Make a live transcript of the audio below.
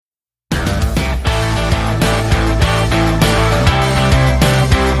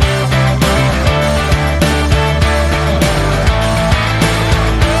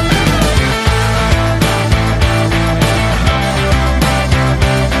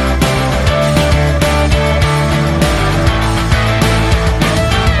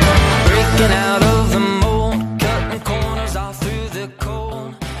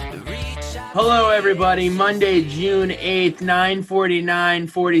everybody. Monday, June 8th, 9:49,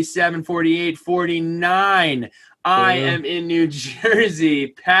 47, 48, 49. I am in New Jersey.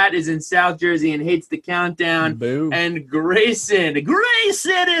 Pat is in South Jersey and hates the countdown. Boo. And Grayson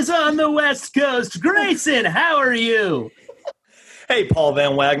is on the West Coast. Grayson, how are you? Hey, Paul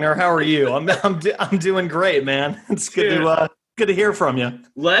Van Wagner, how are you? I'm doing great, man. It's good to hear from you.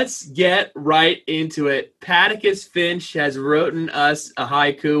 Let's get right into it. Paticus Finch has written us a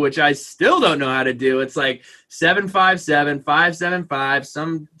haiku, which I still don't know how to do. It's like 757, 575,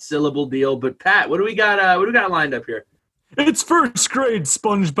 some syllable deal. But Pat, what do we got? What do we got lined up here? It's first grade,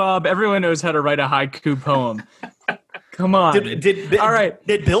 SpongeBob. Everyone knows how to write a haiku poem. Come on. All right.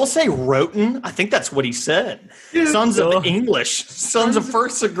 Did Bill say roten? I think that's what he said. Sons of English. Sons of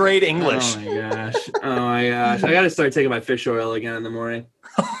first grade English. Oh my gosh. I got to start taking my fish oil again in the morning.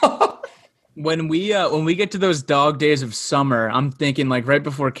 When we get to those dog days of summer, I'm thinking like right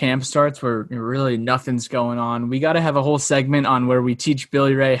before camp starts where really nothing's going on. We got to have a whole segment on where we teach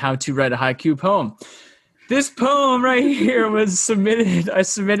Billy Ray how to write a haiku poem. This poem right here was submitted. I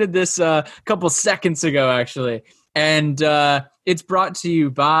submitted this a couple seconds ago, actually. And it's brought to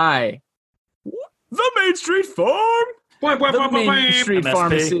you by the Main Street Farm, the Main Street MSP.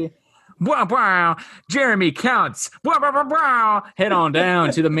 Pharmacy. Wow, wow. Jeremy Counts. Wow, wow, wow, wow. Head on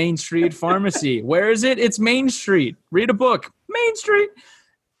down to the Main Street Pharmacy. Where is it? It's Main Street. Read a book. Main Street.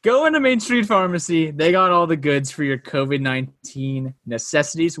 Go into Main Street Pharmacy. They got all the goods for your COVID-19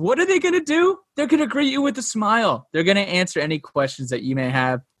 necessities. What are they going to do? They're going to greet you with a smile. They're going to answer any questions that you may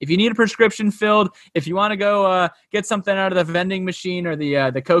have. If you need a prescription filled, if you want to go get something out of the vending machine or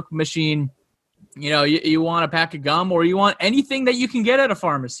the Coke machine, you want a pack of gum or you want anything that you can get at a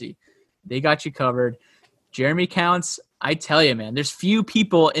pharmacy, they got you covered. Jeremy Counts, I tell you, man, there's few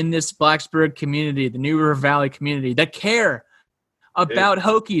people in this Blacksburg community, the New River Valley community, that care about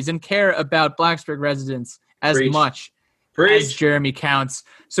Hokies and care about Blacksburg residents as much as Jeremy Counts.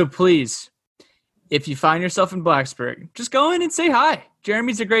 So please, if you find yourself in Blacksburg, just go in and say hi.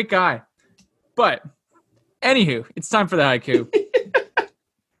 Jeremy's a great guy. But anywho, it's time for the haiku. This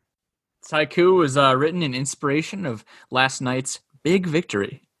haiku was written in inspiration of last night's big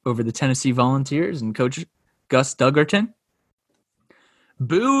victory over the Tennessee Volunteers and Coach Gus Duggarton.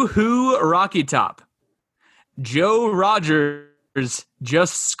 Boo-hoo Rocky Top. Joe Rogers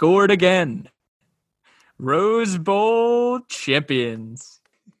just scored again. Rose Bowl champions.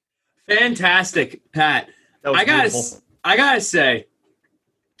 Fantastic, Pat. I gotta say,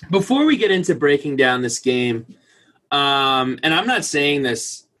 before we get into breaking down this game, and I'm not saying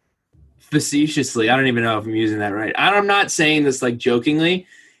this facetiously. I don't even know if I'm using that right. I'm not saying this like jokingly.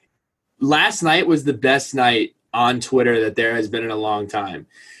 Last night was the best night on Twitter that there has been in a long time.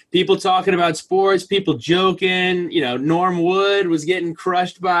 People talking about sports, people joking. Norm Wood was getting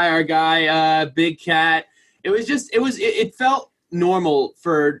crushed by our guy, Big Cat. It felt normal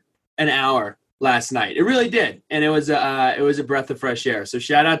for an hour last night. It really did. And it was a breath of fresh air. So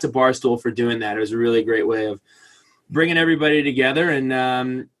shout out to Barstool for doing that. It was a really great way of bringing everybody together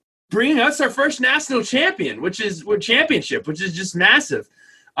and bringing us our first national championship, which is just massive.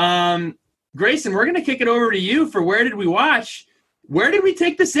 Grayson, we're going to kick it over to you for where did we watch? Where did we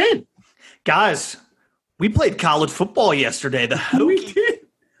take this in? Guys, we played college football yesterday. The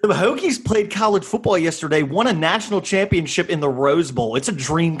Hokies played college football yesterday, won a national championship in the Rose Bowl. It's a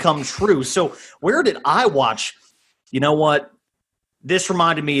dream come true. So where did I watch? You know what? This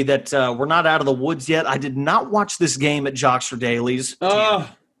reminded me that we're not out of the woods yet. I did not watch this game at Jockster Dailies.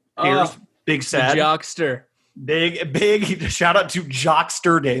 Big sad. The Jockster. Big shout out to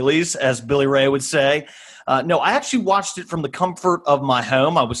Jockster Dailies, as Billy Ray would say. No, I actually watched it from the comfort of my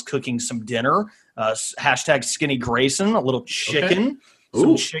home. I was cooking some dinner, hashtag Skinny Grayson, a little chicken,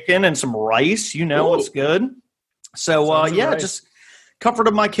 some chicken and some rice. What's good. So, just comfort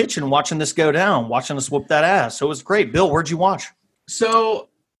of my kitchen, watching this go down, watching us whoop that ass. So it was great. Bill, where'd you watch? So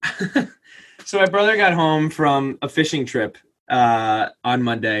my brother got home from a fishing trip on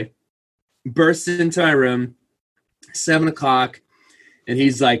Monday, bursts into my room, 7:00. And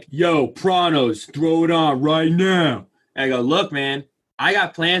he's like, yo, Pranos, throw it on right now. And I go, look, man, I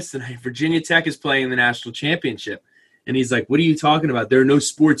got plans tonight. Virginia Tech is playing in the national championship. And he's like, what are you talking about? There are no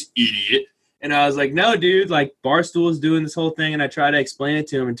sports, idiot. And I was like, no, dude, like Barstool is doing this whole thing. And I try to explain it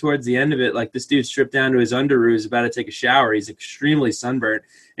to him. And towards the end of it, like this dude stripped down to his underoos, about to take a shower. He's extremely sunburnt.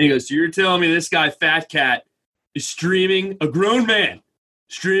 And he goes, so you're telling me this guy, Fat Cat, is streaming, a grown man,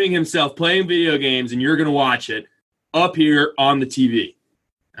 streaming himself, playing video games, and you're going to watch it up here on the TV.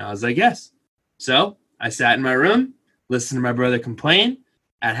 And I was like, yes. So I sat in my room, listened to my brother complain.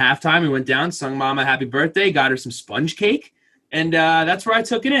 At halftime, we went down, sung Mama happy birthday, got her some sponge cake, And that's where I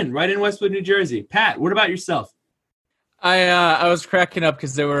took it in, right in Westwood, New Jersey. Pat, what about yourself? I was cracking up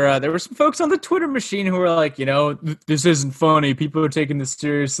because there were some folks on the Twitter machine who were like, this isn't funny. People are taking this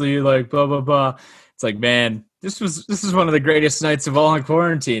seriously, like blah blah blah. It's like, man, this was one of the greatest nights of all in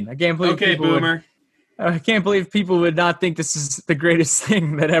quarantine. I can't believe I can't believe people would not think this is the greatest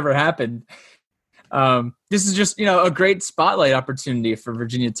thing that ever happened. This is just a great spotlight opportunity for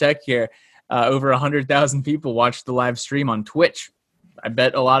Virginia Tech here. Over 100,000 people watched the live stream on Twitch. I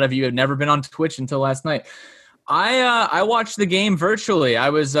bet a lot of you have never been on Twitch until last night. I watched the game virtually.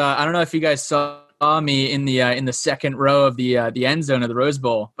 I was I don't know if you guys saw me in the second row of the end zone of the Rose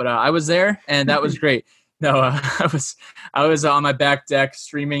Bowl, but I was there and that was great. No, I was on my back deck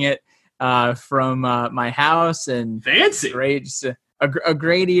streaming it from my house, and fancy, great, just a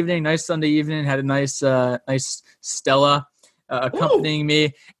great evening, nice Sunday evening. Had a nice Stella accompanying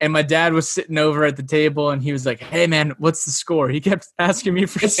me, and my dad was sitting over at the table, and he was like, "Hey man, what's the score?" He kept asking me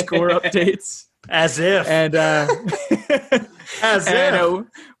for score updates. As if, and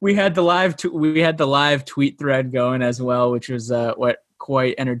we had the live tweet thread going as well, which was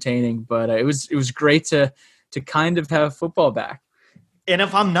quite entertaining. But it was great to kind of have football back. And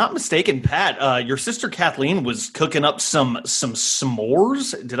if I'm not mistaken, Pat, your sister Kathleen was cooking up some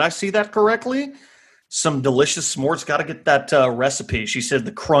s'mores. Did I see that correctly? Some delicious s'mores. Got to get that recipe. She said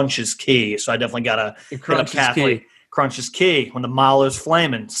the crunch is key, so I definitely got to hit up Kathleen. Key. Crunch is key. When the Milo's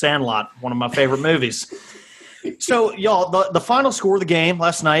flaming. Sandlot, one of my favorite movies. So, y'all, the final score of the game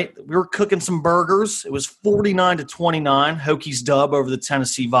last night, we were cooking some burgers. It was 49-29. Hokies dub over the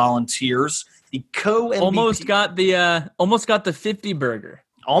Tennessee Volunteers. The co-MVP almost got the 50 burger.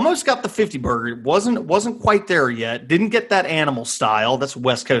 Almost got the 50 burger. Wasn't quite there yet. Didn't get that animal style. That's a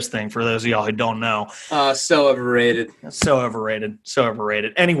West Coast thing for those of y'all who don't know. So overrated. So overrated.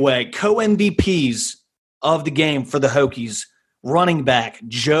 Anyway, co-MVPs of the game for the Hokies. Running back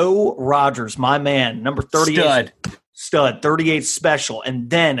Joe Rogers, my man, number 38. Stud, 38 special. And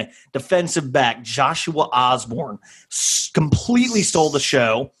then defensive back Joshua Osborne completely stole the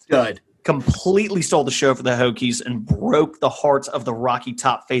show. Stud. Completely stole the show for the Hokies and broke the hearts of the Rocky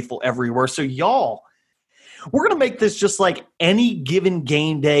Top faithful everywhere. So, y'all, we're going to make this just like any given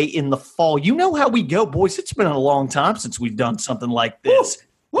game day in the fall. You know how we go, boys. It's been a long time since we've done something like this.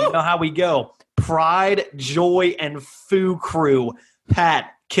 Woo! You know how we go. Pride, Joy, and Foo Crew.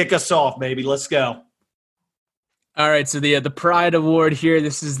 Pat, kick us off, baby. Let's go. All right, so the Pride Award here,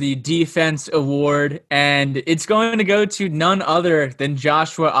 this is the Defense Award, and it's going to go to none other than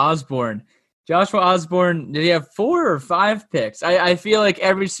Joshua Osborne. Joshua Osborne, did he have 4 or 5 picks? I feel like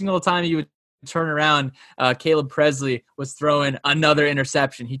every single time you would turn around, Caleb Presley was throwing another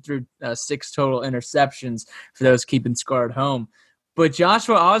interception. He threw 6 total interceptions for those keeping score at home. But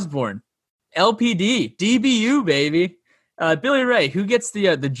Joshua Osborne, LPD, DBU, baby. Billy Ray, who gets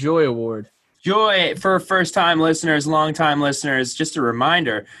the Joy Award? Joy, for first-time listeners, long-time listeners, just a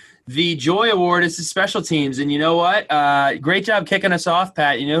reminder, the Joy Award is the special teams. And you know what? Great job kicking us off,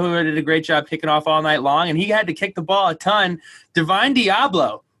 Pat. You know who did a great job kicking off all night long? And he had to kick the ball a ton. Divine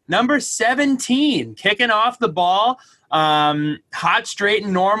Diablo, number 17, kicking off the ball. Hot, straight,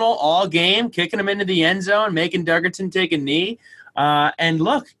 and normal all game, kicking him into the end zone, making Duggerton take a knee. And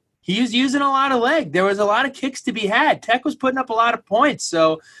look, he was using a lot of leg. There was a lot of kicks to be had. Tech was putting up a lot of points.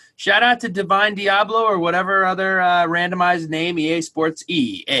 So shout out to Divine Diablo or whatever other randomized name EA Sports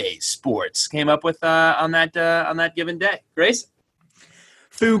came up with on that given day. Grace?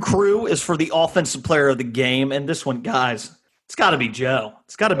 Foo Crew is for the offensive player of the game. And this one, guys, it's got to be Joe.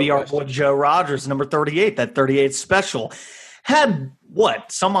 It's got to be our boy Joe Rogers, number 38, that 38 special. Had,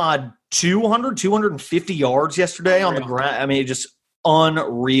 some odd 250 yards yesterday on the ground. I mean, just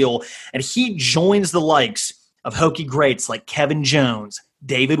unreal. And he joins the likes of Hokie greats like Kevin Jones,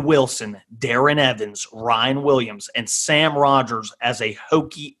 David Wilson, Darren Evans, Ryan Williams, and Sam Rogers as a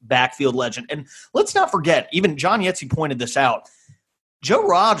Hokie backfield legend. And let's not forget, even John Yetzi pointed this out, Joe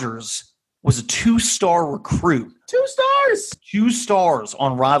Rogers was a 2-star recruit. 2 stars! 2 stars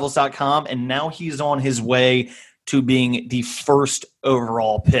on Rivals.com, and now he's on his way to being the first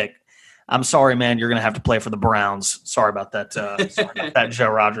overall pick. I'm sorry, man. You're going to have to play for the Browns. Sorry about that, Joe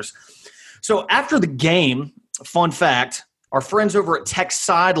Rogers. So after the game, fun fact, our friends over at Tech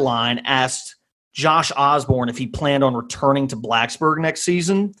Sideline asked Josh Osborne if he planned on returning to Blacksburg next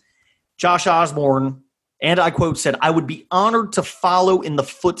season. Josh Osborne, and I quote, said, "I would be honored to follow in the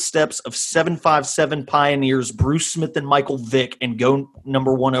footsteps of 757 pioneers Bruce Smith and Michael Vick and go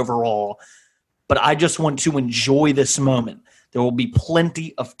number 1 overall. But I just want to enjoy this moment. There will be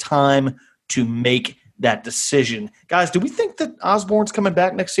plenty of time to make that decision." Guys, do we think that Osborne's coming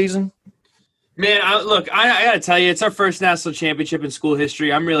back next season? Man, I got to tell you, it's our first national championship in school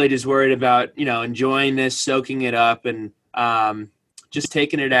history. I'm really just worried about, enjoying this, soaking it up, and just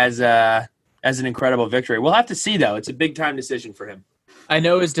taking it as an incredible victory. We'll have to see, though. It's a big-time decision for him. I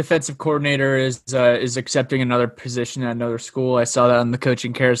know his defensive coordinator is accepting another position at another school. I saw that on the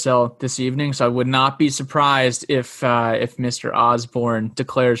coaching carousel this evening, so I would not be surprised if Mr. Osborne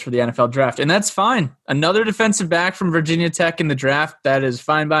declares for the NFL draft, and that's fine. Another defensive back from Virginia Tech in the draft, that is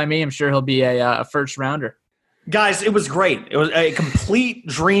fine by me. I'm sure he'll be a first rounder. Guys, it was great. It was a complete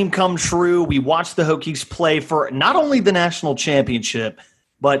dream come true. We watched the Hokies play for not only the national championship,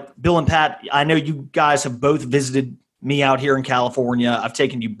 but Bill and Pat, I know you guys have both visited me out here in California. I've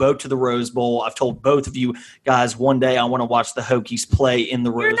taken you both to the Rose Bowl. I've told both of you guys one day I want to watch the Hokies play in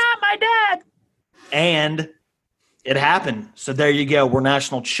the Rose Bowl. You're not my dad. And it happened. So there you go. We're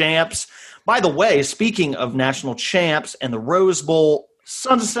national champs. By the way, speaking of national champs and the Rose Bowl,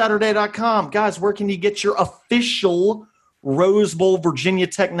 sonsofsaturday.com. Guys, where can you get your official Rose Bowl Virginia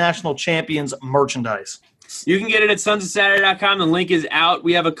Tech National Champions merchandise? You can get it at sonsofsaturday.com. The link is out.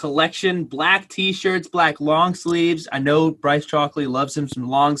 We have a collection, black T-shirts, black long sleeves. I know Bryce Chalkley loves him some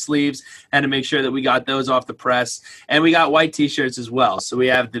long sleeves. Had to make sure that we got those off the press. And we got white T-shirts as well. So we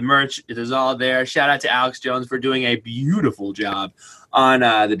have the merch. It is all there. Shout out to Alex Jones for doing a beautiful job on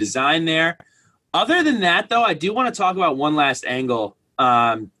the design there. Other than that, though, I do want to talk about one last angle.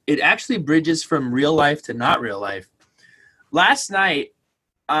 It actually bridges from real life to not real life. Last night,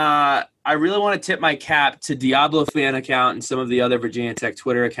 I really want to tip my cap to Diablo fan account and some of the other Virginia Tech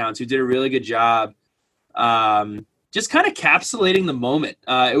Twitter accounts who did a really good job just kind of capsulating the moment.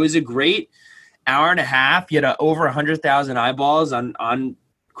 It was a great hour and a half. You had over 100,000 eyeballs on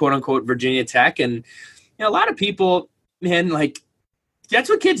quote-unquote Virginia Tech. And a lot of people, man, that's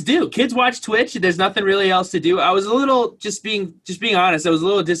what kids do. Kids watch Twitch. There's nothing really else to do. I was a little, just being honest, I was a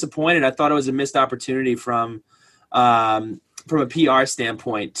little disappointed. I thought it was a missed opportunity from a PR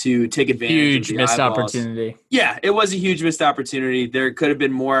standpoint to take advantage Huge of the missed eyeballs. opportunity. Yeah, it was a huge missed opportunity. There could have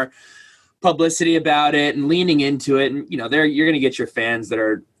been more publicity about it and leaning into it. And, you're going to get your fans that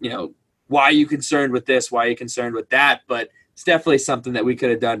are, why are you concerned with this? Why are you concerned with that? But it's definitely something that we could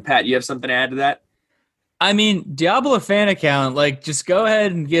have done. Pat, you have something to add to that? I mean, Diablo fan account, just go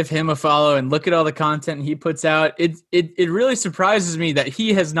ahead and give him a follow and look at all the content he puts out. It really surprises me that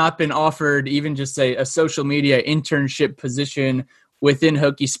he has not been offered even just a social media internship position within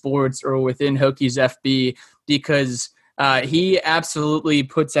Hokie Sports or within Hokies FB, because he absolutely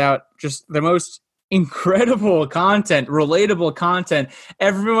puts out just the most incredible content, relatable content.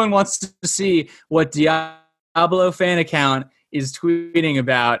 Everyone wants to see what Diablo fan account is tweeting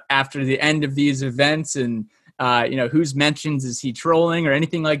about after the end of these events, and whose mentions is he trolling or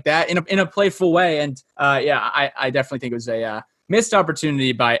anything like that in a playful way. And I definitely think it was a missed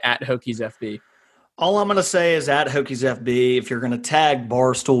opportunity by @HokiesFB. All I'm going to say is @HokiesFB, if you're going to tag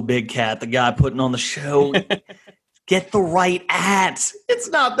Barstool Big Cat, the guy putting on the show, get the right @. It's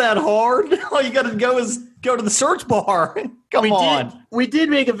not that hard. All you got to go is go to the search bar. Come on. We did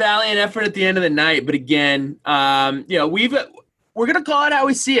make a valiant effort at the end of the night, but again, we're going to call it how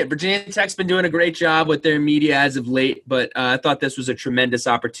we see it. Virginia Tech's been doing a great job with their media as of late, but I thought this was a tremendous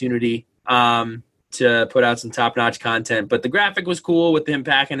opportunity to put out some top-notch content. But the graphic was cool with him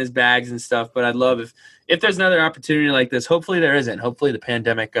packing his bags and stuff, but I'd love if there's another opportunity like this. Hopefully there isn't. Hopefully the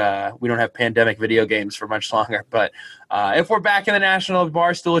pandemic, we don't have pandemic video games for much longer. But if we're back in the National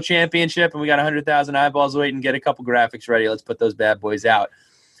Barstool Championship and we got 100,000 eyeballs waiting, get a couple graphics ready, let's put those bad boys out.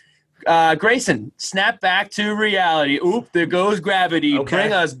 Grayson, snap back to reality. Oop, there goes gravity. Okay.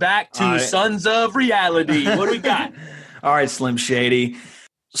 Bring us back to Sons of Reality. What do we got? All right, Slim Shady.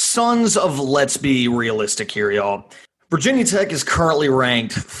 Sons of Let's Be Realistic here, y'all. Virginia Tech is currently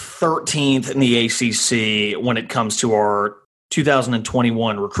ranked 13th in the ACC when it comes to our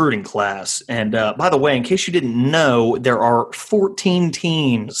 2021 recruiting class. And by the way, in case you didn't know, there are 14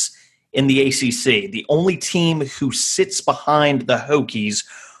 teams in the ACC. The only team who sits behind the Hokies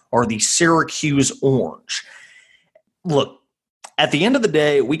are the Syracuse Orange. Look, at the end of the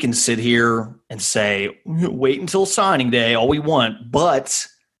day, we can sit here and say, wait until signing day, all we want. But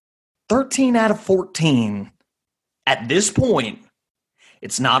 13 out of 14, at this point,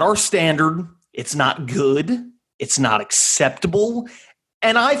 it's not our standard. It's not good. It's not acceptable.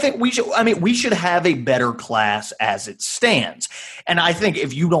 And I think we should have a better class as it stands. And I think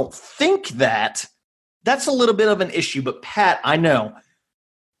if you don't think that, that's a little bit of an issue. But Pat, I know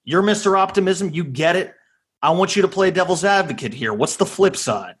you're Mr. Optimism. You get it. I want you to play devil's advocate here. What's the flip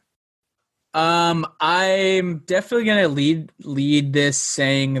side? I'm definitely going to lead this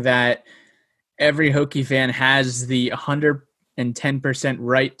saying that every Hokie fan has the 110% and 10%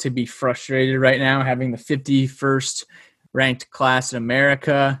 right to be frustrated right now, having the 51st ranked class in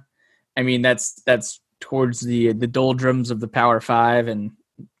America. I mean, that's towards the doldrums of the Power Five, and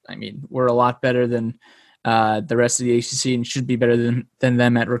I mean, we're a lot better than the rest of the ACC and should be better than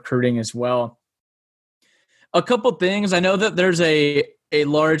them at recruiting as well. A couple things. I know that there's a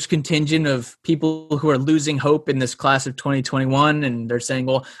large contingent of people who are losing hope in this class of 2021, and they're saying,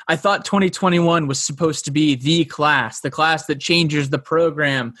 well, I thought 2021 was supposed to be the class that changes the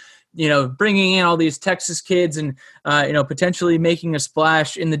program, bringing in all these Texas kids and, potentially making a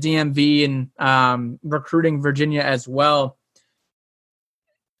splash in the DMV and recruiting Virginia as well.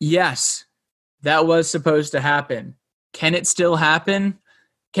 Yes, that was supposed to happen. Can it still happen?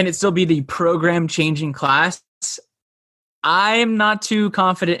 Can it still be the program-changing class? I'm not too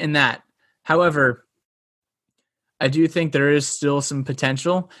confident in that. However, I do think there is still some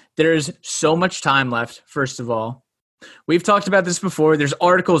potential. There is so much time left, first of all. We've talked about this before. There's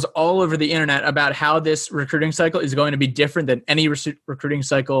articles all over the internet about how this recruiting cycle is going to be different than any recruiting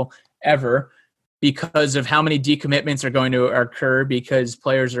cycle ever because of how many decommitments are going to occur, because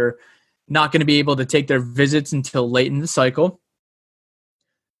players are not going to be able to take their visits until late in the cycle.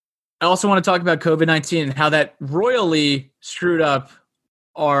 I also want to talk about COVID-19 and how that royally screwed up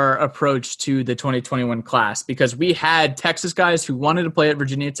our approach to the 2021 class, because we had Texas guys who wanted to play at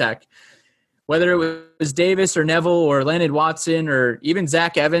Virginia Tech, whether it was Davis or Neville or Landon Watson or even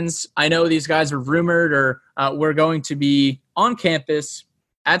Zach Evans. I know these guys were rumored or were going to be on campus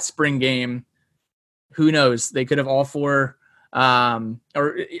at spring game. Who knows? They could have all four,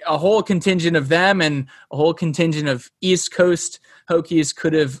 or a whole contingent of them and a whole contingent of East Coast Hokies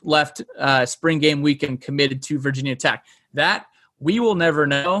could have left spring game week and committed to Virginia Tech. That we will never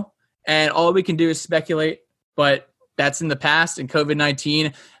know, and all we can do is speculate, but that's in the past. And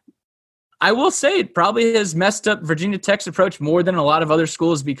COVID-19, I will say, it probably has messed up Virginia Tech's approach more than a lot of other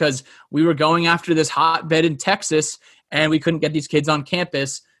schools, because we were going after this hotbed in Texas and we couldn't get these kids on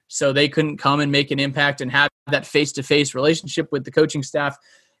campus, so they couldn't come and make an impact and have that face-to-face relationship with the coaching staff,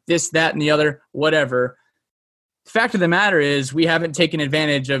 this, that, and the other, whatever. The fact of the matter is we haven't taken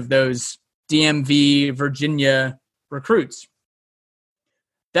advantage of those DMV Virginia recruits.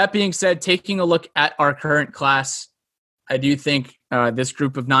 That being said, taking a look at our current class, I do think this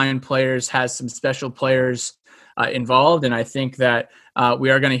group of 9 players has some special players involved, and I think that we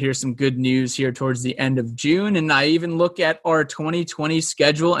are going to hear some good news here towards the end of June. And I even look at our 2020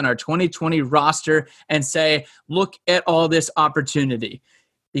 schedule and our 2020 roster and say, look at all this opportunity,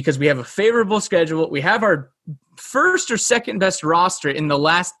 because we have a favorable schedule. We have our first or second best roster in the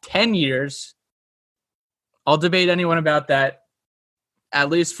last 10 years. I'll debate anyone about that. At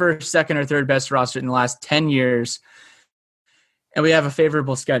least first, second, or third best roster in the last 10 years. And we have a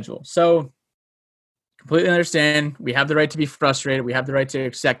favorable schedule. So completely understand. We have the right to be frustrated. We have the right to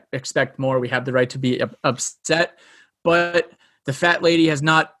expect more. We have the right to be upset. But the fat lady has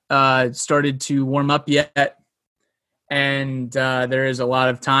not started to warm up yet. And there is a lot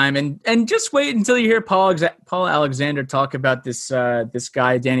of time. And just wait until you hear Paul Alexander talk about this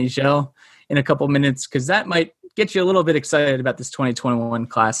guy, Danijel, in a couple minutes, because that might get you a little bit excited about this 2021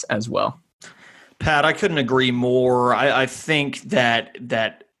 class as well. Pat, I couldn't agree more. I think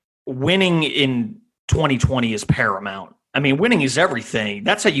that winning in 2020 is paramount. I mean, winning is everything.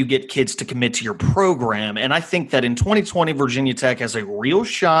 That's how you get kids to commit to your program. And I think that in 2020, Virginia Tech has a real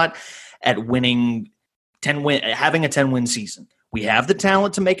shot at having a 10-win season. We have the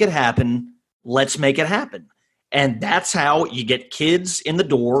talent to make it happen. Let's make it happen. And that's how you get kids in the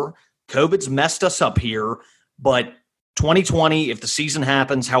door. COVID's messed us up here, but 2020, if the season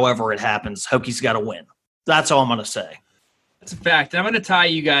happens, however it happens, Hokies got to win. That's all I'm going to say. That's a fact. I'm going to tie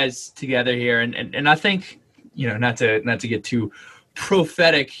you guys together here, and I think, not to get too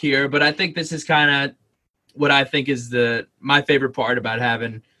prophetic here, but I think this is kind of what I think is my favorite part about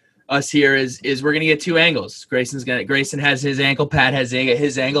having us here is we're going to get two angles. Grayson has his ankle, Pat has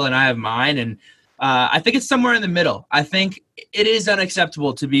his angle, and I have mine, and I think it's somewhere in the middle. I think it is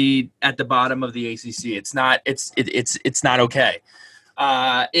unacceptable to be at the bottom of the ACC. It's not. It's not okay.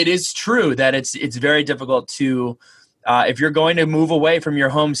 It is true that it's very difficult to, if you're going to move away from your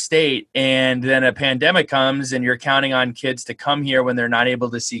home state and then a pandemic comes and you're counting on kids to come here when they're not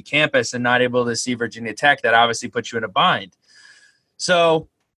able to see campus and not able to see Virginia Tech, that obviously puts you in a bind. So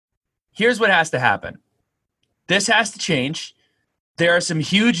here's what has to happen. This has to change. There are some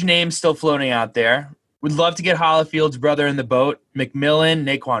huge names still floating out there. We'd love to get Hollifield's brother in the boat, McMillan,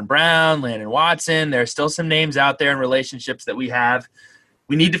 Naquan Brown, Landon Watson. There are still some names out there in relationships that we have.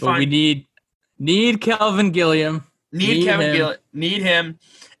 We need to find. We need Kelvin Gilliam. Need him.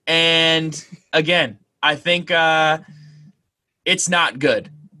 And again, I think it's not good.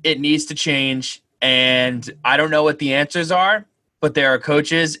 It needs to change. And I don't know what the answers are, but there are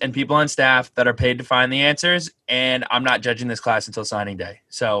coaches and people on staff that are paid to find the answers. And I'm not judging this class until signing day.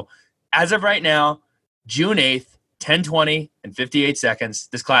 So as of right now, June 8th, 10:20 and 58 seconds.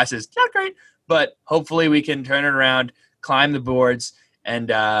 This class is not great, but hopefully we can turn it around, climb the boards, and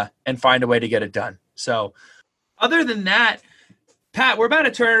find a way to get it done. So other than that, Pat, we're about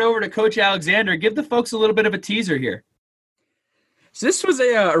to turn it over to Coach Alexander. Give the folks a little bit of a teaser here. So this was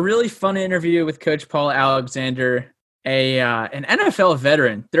a really fun interview with Coach Paul Alexander, an NFL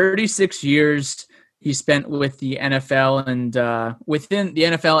veteran, 36 years he spent with the NFL and within the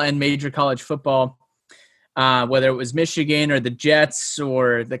NFL and major college football, whether it was Michigan or the Jets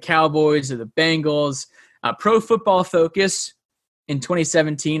or the Cowboys or the Bengals. Pro Football Focus in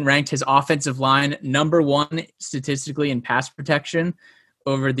 2017 ranked his offensive line number 1 statistically in pass protection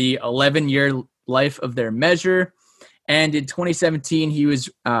over the 11-year life of their measure. And in 2017, he was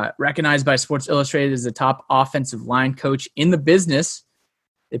recognized by Sports Illustrated as the top offensive line coach in the business.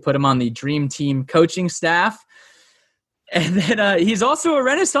 They put him on the Dream Team coaching staff. And then he's also a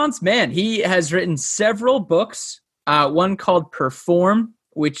Renaissance man. He has written several books, one called Perform,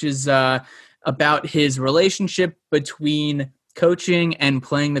 which is about his relationship between coaching and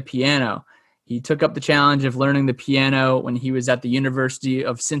playing the piano. He took up the challenge of learning the piano when he was at the University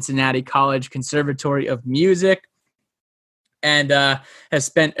of Cincinnati College Conservatory of Music, and has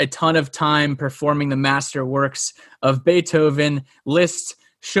spent a ton of time performing the master works of Beethoven, Liszt,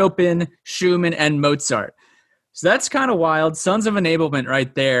 Chopin, Schumann, and Mozart. So that's kind of wild. Sons of Enablement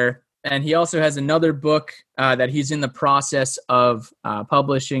right there. And he also has another book that he's in the process of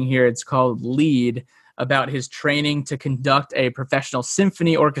publishing here. It's called Lead, about his training to conduct a professional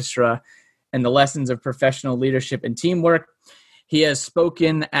symphony orchestra and the lessons of professional leadership and teamwork. He has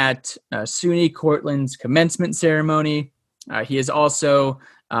spoken at SUNY Cortland's commencement ceremony. He has also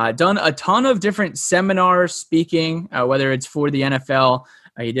done a ton of different seminars speaking, whether it's for the NFL.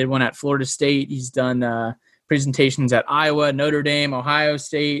 He did one at Florida State. He's done presentations at Iowa, Notre Dame, Ohio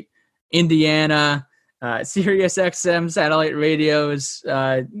State, Indiana, Sirius XM, satellite radios,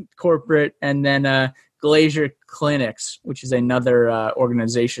 corporate, and then Glacier Clinics, which is another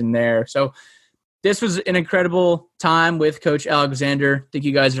organization there. So this was an incredible time with Coach Alexander. I think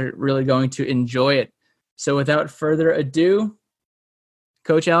you guys are really going to enjoy it. So without further ado,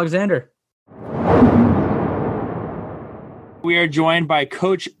 Coach Alexander. We are joined by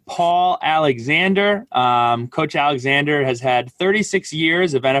Coach Paul Alexander. Coach Alexander has had 36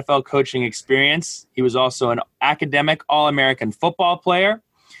 years of NFL coaching experience. He was also an academic All-American football player.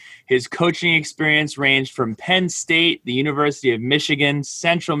 His coaching experience ranged from Penn State, the University of Michigan,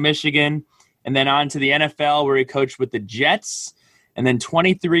 Central Michigan, and then on to the NFL, where he coached with the Jets, and then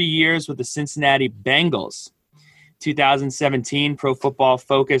 23 years with the Cincinnati Bengals. 2017, Pro Football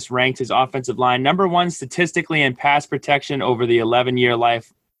Focus ranked his offensive line number 1 statistically in pass protection over the 11-year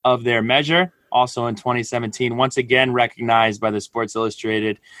life of their measure. Also in 2017, once again recognized by the Sports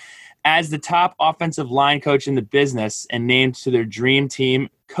Illustrated as the top offensive line coach in the business and named to their Dream Team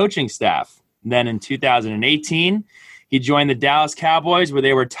coaching staff. Then in 2018, he joined the Dallas Cowboys, where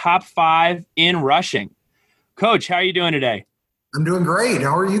they were top 5 in rushing. Coach, how are you doing today? I'm doing great.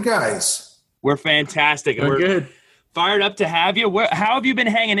 How are you guys? We're fantastic. We're good. Fired up to have you. How have you been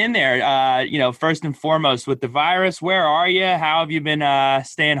hanging in there? First and foremost, with the virus, where are you? How have you been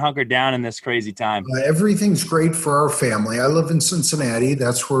staying hunkered down in this crazy time? Everything's great for our family. I live in Cincinnati.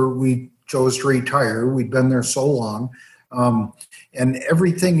 That's where we chose to retire. We'd been there so long. And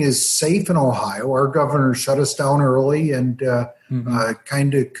everything is safe in Ohio. Our governor shut us down early and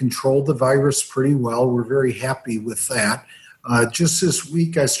kind of controlled the virus pretty well. We're very happy with that. Just this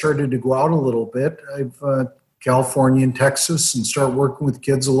week, I started to go out a little bit. I've California and Texas and start working with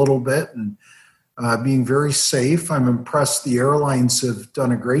kids a little bit and being very safe. I'm impressed the airlines have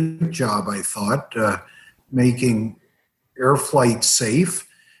done a great job, I thought, making air flight safe.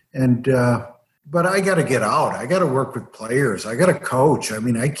 And but I got to get out. I got to work with players. I got to coach. I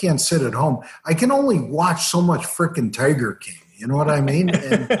mean, I can't sit at home. I can only watch so much frickin' Tiger King. You know what I mean?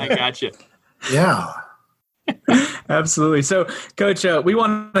 And, I got you. Yeah. Absolutely. So, Coach, we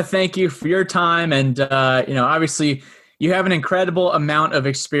want to thank you for your time. And, obviously you have an incredible amount of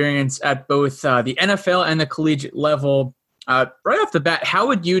experience at both the NFL and the collegiate level. Right off the bat, how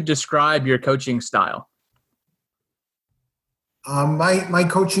would you describe your coaching style? My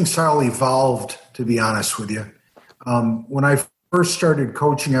coaching style evolved, to be honest with you. When I first started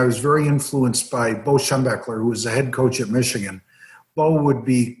coaching, I was very influenced by Bo Schembechler, who was the head coach at Michigan. Bo would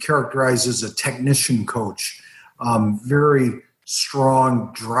be characterized as a technician coach, very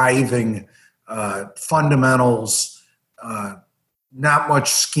strong, driving, fundamentals, not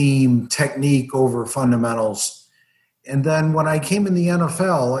much scheme, technique over fundamentals. And then when I came in the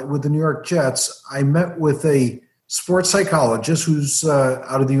NFL with the New York Jets, I met with a sports psychologist who's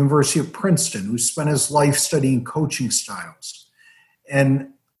out of the University of Princeton, who spent his life studying coaching styles. And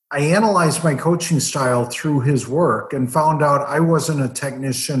I analyzed my coaching style through his work and found out I wasn't a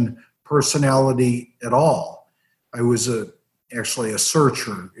technician personality at all. I was actually a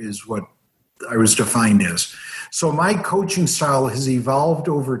searcher is what I was defined as. So my coaching style has evolved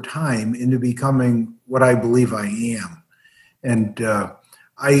over time into becoming what I believe I am. And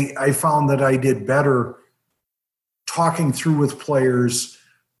I found that I did better talking through with players,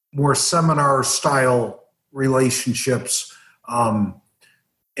 more seminar-style relationships,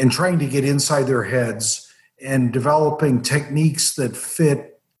 and trying to get inside their heads and developing techniques that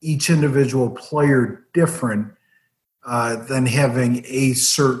fit each individual player different than having a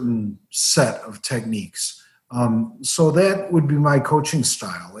certain set of techniques. So that would be my coaching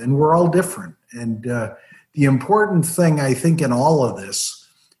style, and we're all different. And the important thing, I think, in all of this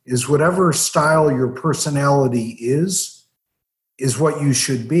is whatever style your personality is what you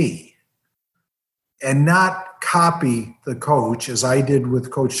should be, and not copy the coach, as I did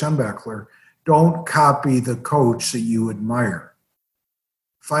with Coach Schembechler. Don't copy the coach that you admire.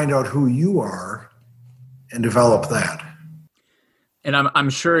 Find out who you are and develop that. And I'm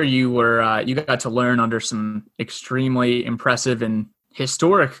sure you were you got to learn under some extremely impressive and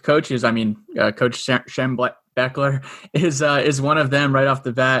historic coaches. I mean, Coach Schembechler is one of them right off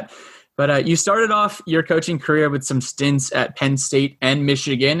the bat. But you started off your coaching career with some stints at Penn State and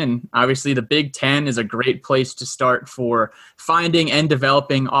Michigan, and obviously the Big Ten is a great place to start for finding and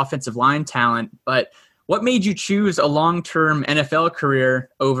developing offensive line talent. But what made you choose a long-term NFL career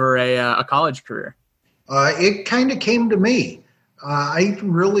over a college career? It kind of came to me. I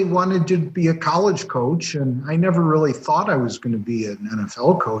really wanted to be a college coach, and I never really thought I was going to be an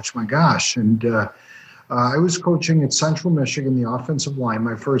NFL coach. My gosh. And I was coaching at Central Michigan, the offensive line,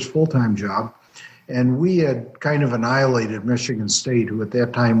 my first full-time job. And we had kind of annihilated Michigan State, who at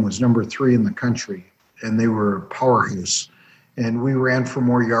that time was number 3 in the country. And they were a powerhouse. And we ran for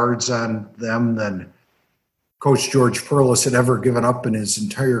more yards on them than Coach George Perlis had ever given up in his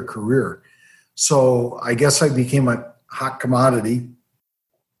entire career. So I guess I became a hot commodity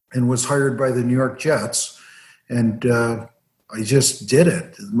and was hired by the New York Jets. And I just did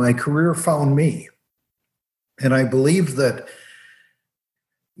it. My career found me. And I believe that,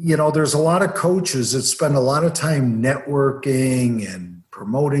 there's a lot of coaches that spend a lot of time networking and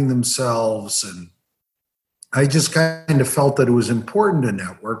promoting themselves. And I just kind of felt that it was important to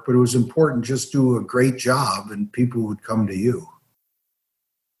network, but it was important just do a great job and people would come to you.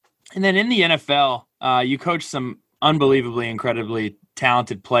 And then in the NFL, you coached some unbelievably, incredibly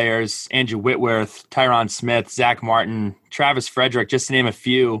talented players: Andrew Whitworth, Tyron Smith, Zach Martin, Travis Frederick, just to name a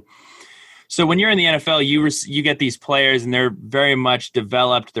few. So when you're in the NFL, you get these players and they're very much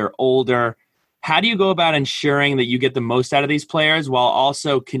developed, they're older. How do you go about ensuring that you get the most out of these players while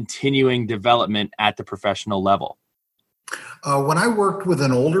also continuing development at the professional level? When I worked with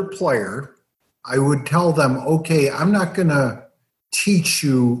an older player, I would tell them, okay, I'm not going to teach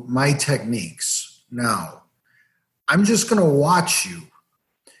you my techniques now. I'm just going to watch you.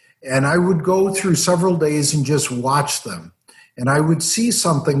 And I would go through several days and just watch them. And I would see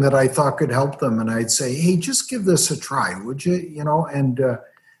something that I thought could help them. And I'd say, hey, just give this a try, would you? And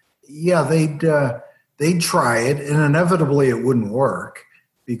they'd try it. And inevitably it wouldn't work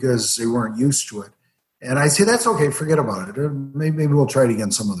because they weren't used to it. And I'd say, that's okay, forget about it. Maybe we'll try it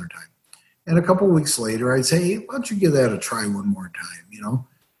again some other time. And a couple of weeks later, I'd say, hey, why don't you give that a try one more time,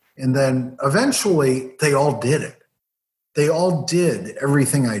 And then eventually they all did it. They all did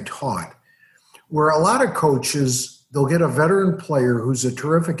everything I taught. Where a lot of coaches, they'll get a veteran player who's a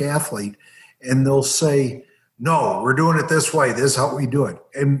terrific athlete, and they'll say, no, we're doing it this way. This is how we do it.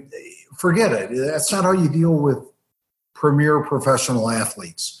 And forget it. That's not how you deal with premier professional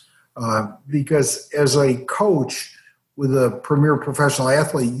athletes. Because as a coach with a premier professional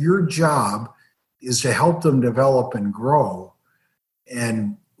athlete, your job is to help them develop and grow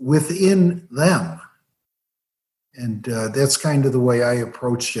and within them. And that's kind of the way I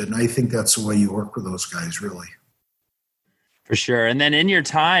approached it. And I think that's the way you work with those guys, really. For sure. And then in your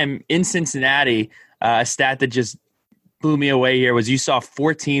time in Cincinnati, a stat that just blew me away here was you saw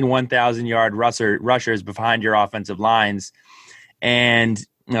 14 1,000-yard rushers behind your offensive lines. And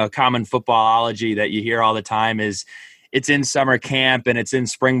common footballology that you hear all the time is it's in summer camp and it's in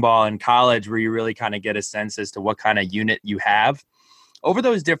spring ball in college where you really kind of get a sense as to what kind of unit you have. Over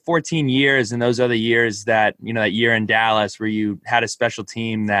those 14 years and those other years that year in Dallas where you had a special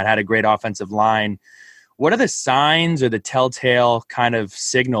team that had a great offensive line, what are the signs or the telltale kind of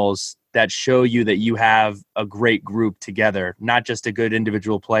signals that show you that you have a great group together, not just a good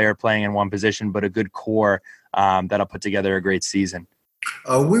individual player playing in one position, but a good core that'll put together a great season?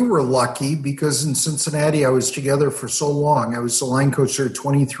 We were lucky because in Cincinnati, I was together for so long. I was the line coach there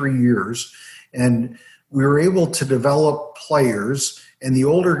 23 years, and we were able to develop players, and the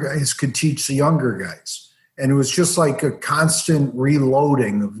older guys could teach the younger guys. And it was just like a constant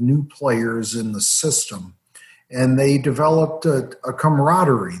reloading of new players in the system. And they developed a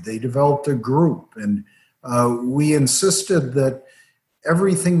camaraderie. They developed a group. And we insisted that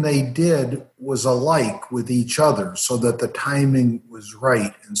everything they did was alike with each other so that the timing was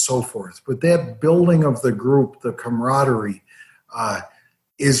right and so forth. But that building of the group, the camaraderie,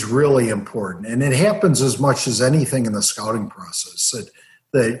 is really important. And it happens as much as anything in the scouting process,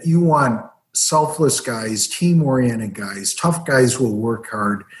 that you want selfless guys, team-oriented guys, tough guys will work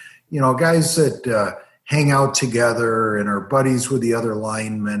hard, guys that hang out together and are buddies with the other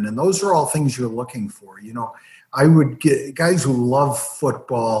linemen. And those are all things you're looking for. I would get guys who love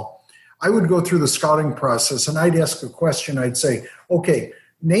football. I would go through the scouting process and I'd ask a question. I'd say, okay,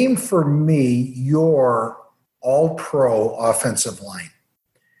 name for me your all-pro offensive line.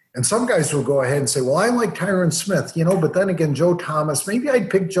 And some guys will go ahead and say, well, I like Tyron Smith, but then again, Joe Thomas, maybe I'd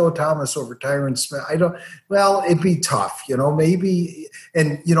pick Joe Thomas over Tyron Smith. It'd be tough, maybe.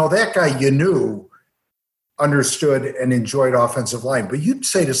 And, that guy understood and enjoyed offensive line. But you'd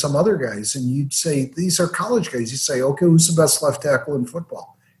say to some other guys, and you'd say, these are college guys. You'd say, okay, who's the best left tackle in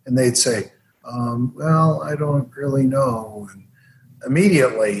football? And they'd say, I don't really know. And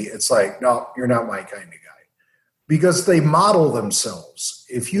immediately it's like, no, you're not my kind of guy. Because they model themselves.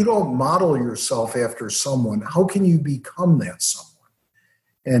 If you don't model yourself after someone, how can you become that someone?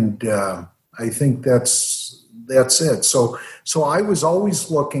 And I think that's it. So I was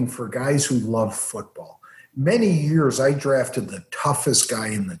always looking for guys who love football. Many years I drafted the toughest guy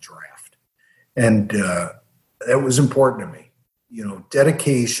in the draft. And that was important to me.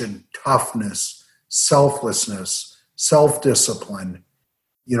 Dedication, toughness, selflessness, self-discipline,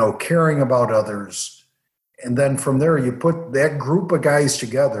 caring about others. And then from there, you put that group of guys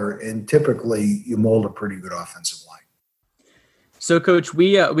together, and typically you mold a pretty good offensive line. So, Coach,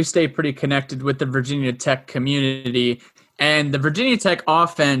 we stay pretty connected with the Virginia Tech community, and the Virginia Tech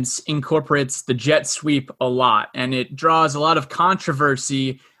offense incorporates the jet sweep a lot, and it draws a lot of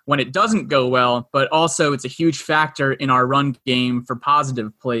controversy when it doesn't go well, but also it's a huge factor in our run game for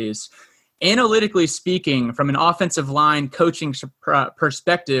positive plays. Analytically speaking, from an offensive line coaching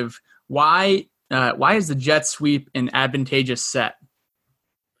perspective, why is the jet sweep an advantageous set?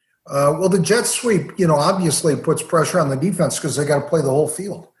 Well, the jet sweep, obviously puts pressure on the defense because they got to play the whole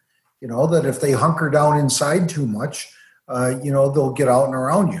field. That if they hunker down inside too much, they'll get out and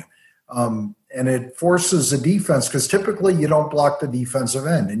around you. And it forces the defense because typically you don't block the defensive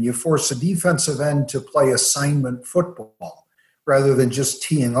end, and you force the defensive end to play assignment football rather than just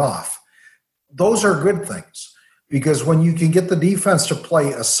teeing off. Those are good things. Because when you can get the defense to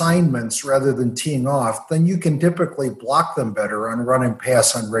play assignments rather than teeing off, then you can typically block them better on run and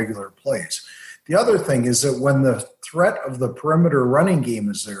pass on regular plays. The other thing is that when the threat of the perimeter running game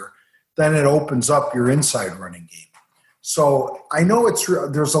is there, then it opens up your inside running game. So I know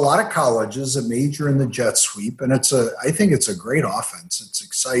there's a lot of colleges that major in the jet sweep, and I think it's a great offense. It's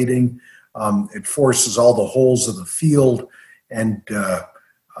exciting. It forces all the holes of the field, and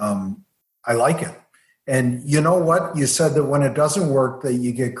I like it. And you know what? You said that when it doesn't work that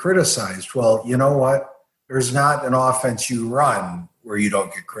you get criticized. Well, you know what? There's not an offense you run where you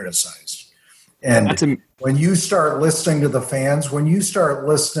don't get criticized. And when you start listening to the fans, when you start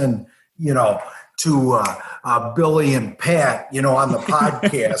listening, to Billy and Pat, on the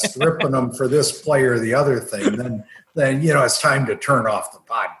podcast, ripping them for this play or the other thing, then it's time to turn off the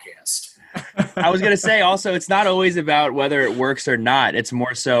podcast. I was going to say also, it's not always about whether it works or not. It's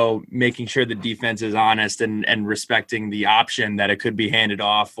more so making sure the defense is honest and respecting the option that it could be handed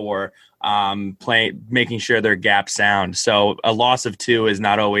off or making sure their gap sound. So a loss of 2 is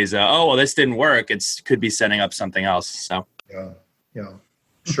not always this didn't work. It could be setting up something else. So yeah,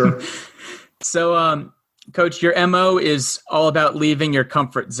 sure. So, Coach, your MO is all about leaving your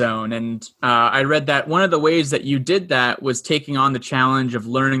comfort zone. And I read that one of the ways that you did that was taking on the challenge of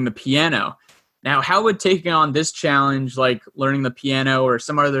learning the piano. Now, how would taking on this challenge, like learning the piano or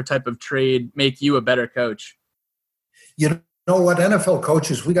some other type of trade, make you a better coach? You know what? NFL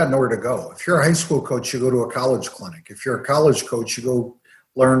coaches, we got nowhere to go. If you're a high school coach, you go to a college clinic. If you're a college coach, you go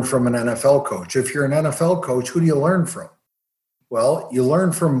learn from an NFL coach. If you're an NFL coach, who do you learn from? Well, you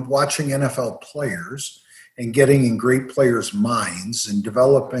learn from watching NFL players and getting in great players' minds and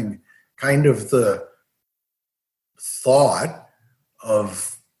developing kind of the thought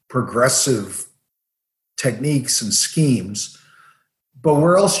of progressive techniques and schemes. But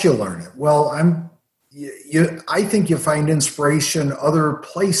where else do you learn it? Well, I think you find inspiration other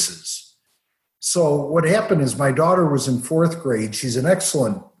places. So what happened is my daughter was in 4th grade. She's an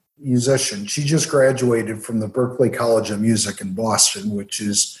excellent musician. She just graduated from the Berklee College of Music in Boston, which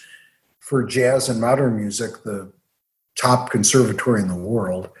is, for jazz and modern music, the top conservatory in the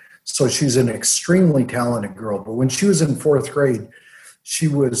world. So she's an extremely talented girl. But when she was in 4th grade, she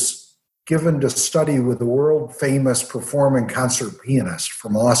was given to study with the world-famous performing concert pianist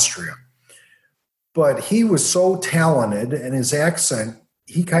from Austria. But he was so talented, and his accent,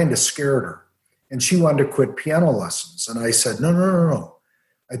 he kind of scared her. And she wanted to quit piano lessons. And I said, no.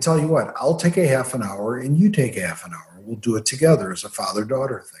 I tell you what, I'll take a half an hour and you take a half an hour. We'll do it together as a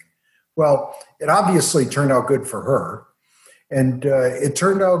father-daughter thing. Well, it obviously turned out good for her. And it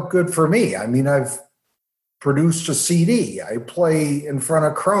turned out good for me. I mean, I've produced a CD. I play in front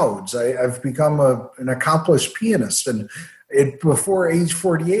of crowds. I've become an accomplished pianist. And before age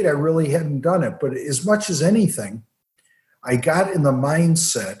 48, I really hadn't done it. But as much as anything, I got in the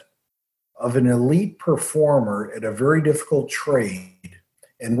mindset of an elite performer at a very difficult trade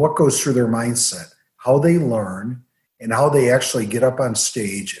and what goes through their mindset, how they learn, and how they actually get up on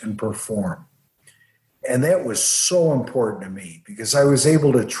stage and perform. And that was so important to me because I was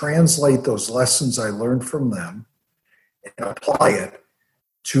able to translate those lessons I learned from them and apply it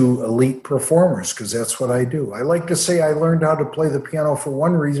to elite performers, because that's what I do. I like to say I learned how to play the piano for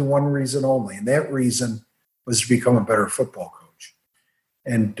one reason only, and that reason was to become a better football coach.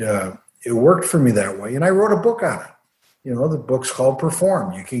 And it worked for me that way. And I wrote a book on it. You know, the book's called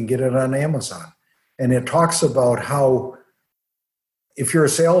Perform. You can get it on Amazon. And it talks about how, if you're a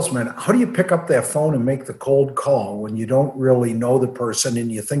salesman, how do you pick up that phone and make the cold call when you don't really know the person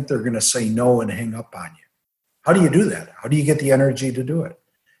and you think they're going to say no and hang up on you? How do you do that? How do you get the energy to do it?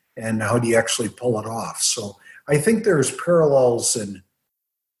 And how do you actually pull it off? So I think there's parallels in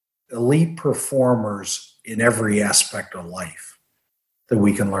elite performers in every aspect of life that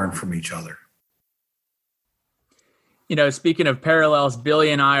we can learn from each other. You know, speaking of parallels,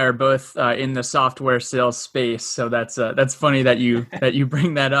 Billy and I are both in the software sales space, so that's funny that you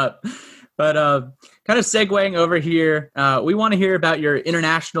bring that up. But kind of segueing over here, we want to hear about your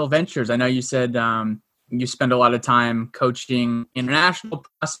international ventures. I know you said you spend a lot of time coaching international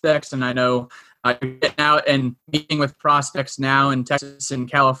prospects, and I know you're getting out and meeting with prospects now in Texas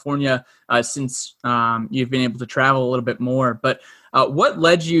and California since you've been able to travel a little bit more. But what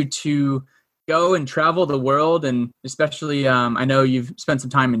led you to go and travel the world, and especially I know you've spent some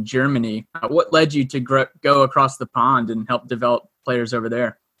time in Germany. What led you to go across the pond and help develop players over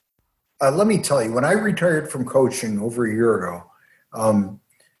there? Let me tell you, when I retired from coaching over a year ago,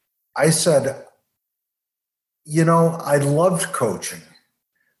 I said, you know, I loved coaching,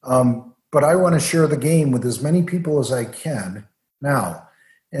 but I want to share the game with as many people as I can now.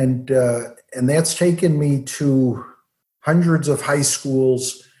 And that's taken me to hundreds of high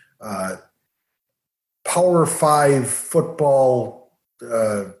schools, Power 5 football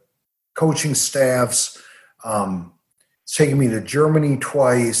coaching staffs. It's taken me to Germany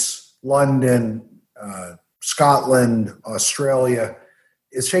twice, London, Scotland, Australia.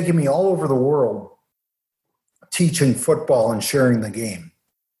 It's taken me all over the world teaching football and sharing the game.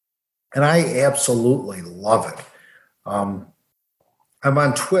 And I absolutely love it. I'm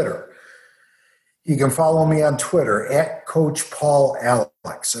on Twitter. You can follow me on Twitter at Coach Paul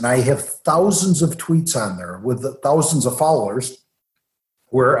Alex. And I have thousands of tweets on there with thousands of followers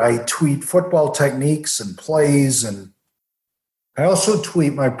where I tweet football techniques and plays. And I also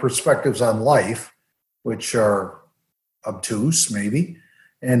tweet my perspectives on life, which are obtuse maybe.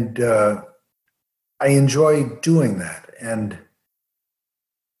 And I enjoy doing that. And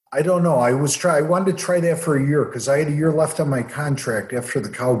I don't know. I wanted to try that for a year because I had a year left on my contract after the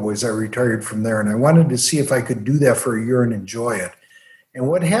Cowboys. I retired from there, and I wanted to see if I could do that for a year and enjoy it. And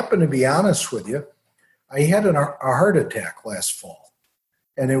what happened, to be honest with you, I had a heart attack last fall.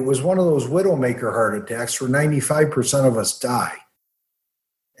 And it was one of those widowmaker heart attacks where 95% of us die.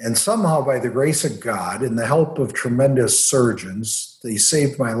 And somehow, by the grace of God and the help of tremendous surgeons, they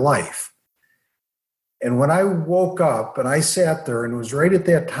saved my life. And when I woke up and I sat there, and it was right at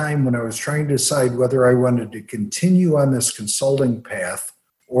that time when I was trying to decide whether I wanted to continue on this consulting path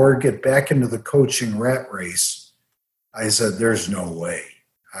or get back into the coaching rat race, I said, there's no way.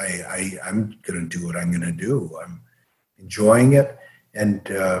 I'm going to do what I'm going to do. I'm enjoying it. And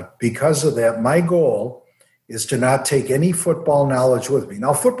because of that, my goal is to not take any football knowledge with me.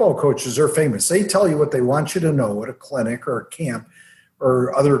 Now, football coaches are famous. They tell you what they want you to know at a clinic or a camp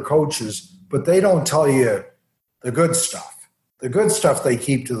or other coaches, but they don't tell you the good stuff. The good stuff they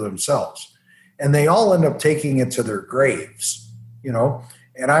keep to themselves. And they all end up taking it to their graves, you know.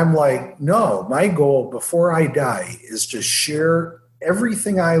 And I'm like, no, my goal before I die is to share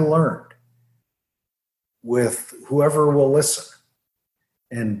everything I learned with whoever will listen.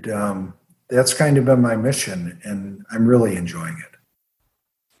 And that's kind of been my mission, and I'm really enjoying it.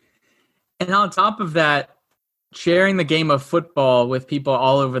 And on top of that, sharing the game of football with people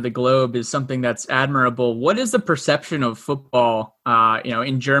all over the globe is something that's admirable. What is the perception of football,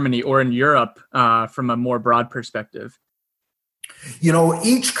 in Germany or in Europe from a more broad perspective? You know,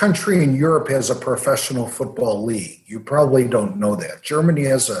 each country in Europe has a professional football league. You probably don't know that. Germany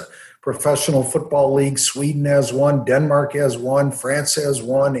has a professional football league. Sweden has one. Denmark has one. France has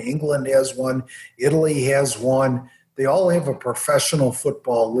one. England has one. Italy has one. They all have a professional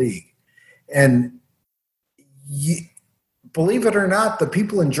football league. And believe it or not, the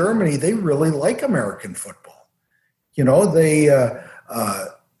people in Germany, they really like American football. You know,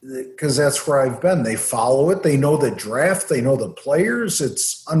 because that's where I've been. They follow it. They know the draft. They know the players.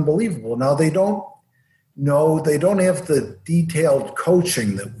 It's unbelievable. Now, they don't have the detailed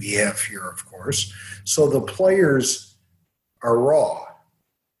coaching that we have here, of course. So the players are raw.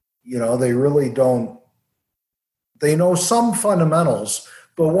 You know, they really don't. They know some fundamentals.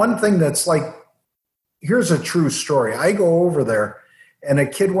 But one thing that's like, here's a true story. I go over there, and a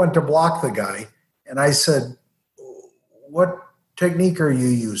kid went to block the guy, and I said, what technique are you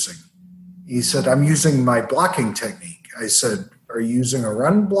using? He said, I'm using my blocking technique. I said, are you using a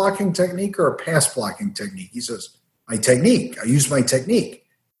run blocking technique or a pass blocking technique? He says, my technique. I use my technique.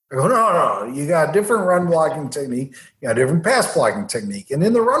 I go, no. You got a different run blocking technique. You got a different pass blocking technique. And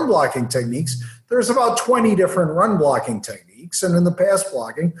in the run blocking techniques, there's about 20 different run blocking techniques. And in the pass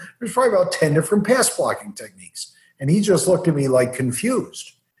blocking, there's probably about 10 different pass blocking techniques. And he just looked at me like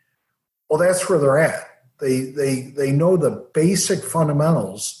confused. Well, that's where they're at. They know the basic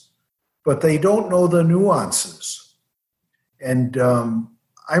fundamentals, but they don't know the nuances. And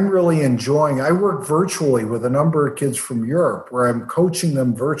I'm really enjoying. I work virtually with a number of kids from Europe where I'm coaching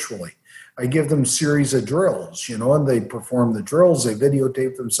them virtually. I give them a series of drills, and they perform the drills. They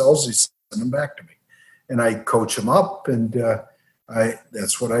videotape themselves. They send them back to me. And I coach them up, and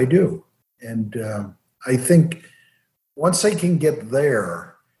that's what I do. And I think once they can get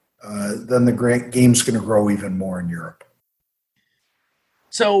there, then the game's going to grow even more in Europe.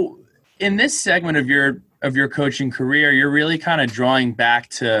 So in this segment of your coaching career, you're really kind of drawing back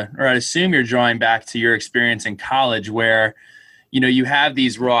to, or I assume you're drawing back to your experience in college where, you have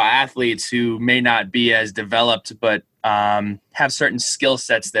these raw athletes who may not be as developed, but have certain skill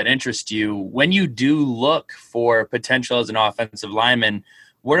sets that interest you. When you do look for potential as an offensive lineman,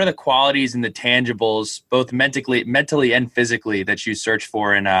 what are the qualities and the tangibles, both mentally and physically, that you search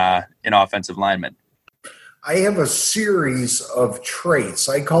for in offensive linemen? I have a series of traits.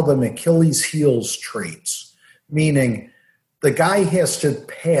 I call them Achilles heels traits, meaning the guy has to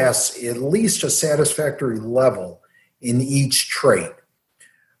pass at least a satisfactory level in each trait.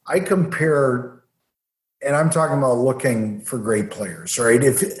 I compare, and I'm talking about looking for great players, right?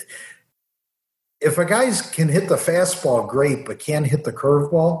 If a guy can hit the fastball great but can't hit the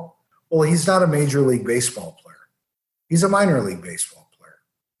curveball, well, he's not a Major League Baseball player. He's a minor league baseball player.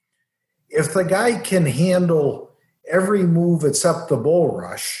 If the guy can handle every move except the bull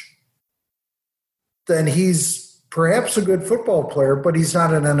rush, then he's perhaps a good football player, but he's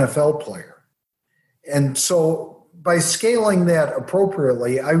not an NFL player. And so by scaling that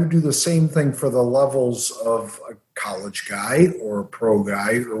appropriately, I would do the same thing for the levels of a college guy or a pro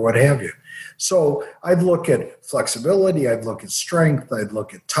guy or what have you. So I'd look at flexibility, I'd look at strength, I'd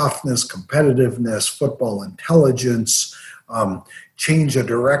look at toughness, competitiveness, football intelligence, change of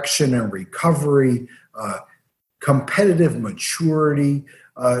direction and recovery, competitive maturity.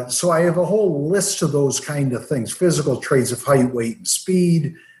 So I have a whole list of those kind of things, physical traits of height, weight, and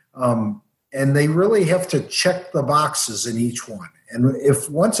speed. And they really have to check the boxes in each one. And if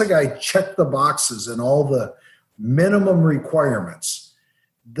once a guy checked the boxes and all the minimum requirements,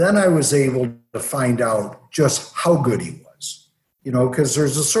 then I was able to find out just how good he was. Because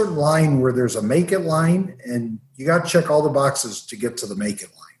there's a certain line where there's a make it line, and you got to check all the boxes to get to the make it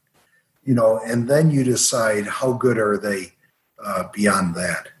line. And then you decide how good are they beyond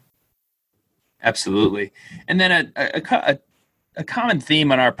that. Absolutely. And then a common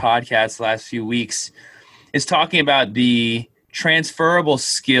theme on our podcast the last few weeks is talking about the transferable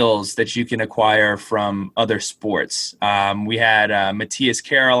skills that you can acquire from other sports. We had Matthias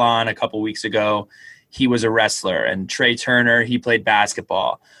Carroll on a couple weeks ago. He was a wrestler, and Trey Turner, he played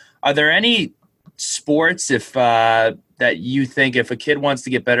basketball. Are there any sports, if that you think if a kid wants to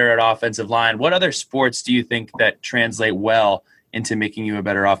get better at offensive line, what other sports do you think that translate well into making you a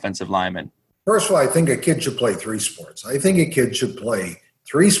better offensive lineman? First of all, I think a kid should play 3 sports. I think a kid should play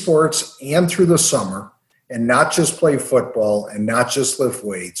 3 sports and through the summer, and not just play football and not just lift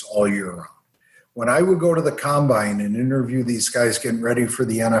weights all year round. When I would go to the combine and interview these guys getting ready for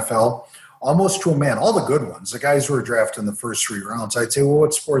the NFL, almost to a man, all the good ones, the guys who were drafted in the first 3 rounds, I'd say, well,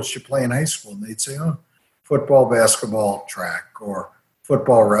 what sports did you play in high school? And they'd say, oh, football, basketball, track, or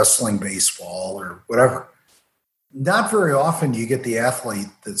football, wrestling, baseball, or whatever. Not very often do you get the athlete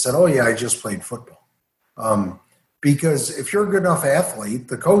that said, oh, yeah, I just played football. Because if you're a good enough athlete,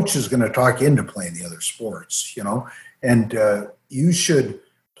 the coach is going to talk you into playing the other sports, and you should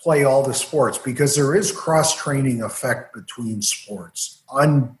play all the sports because there is cross-training effect between sports.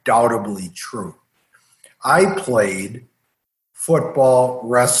 Undoubtedly true. I played football,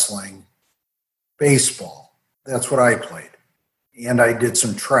 wrestling, baseball. That's what I played. And I did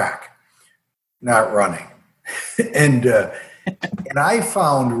some track, not running. and I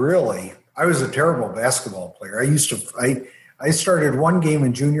found really, I was a terrible basketball player. I started one game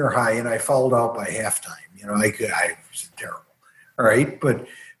in junior high and I fouled out by halftime. I was terrible. All right. But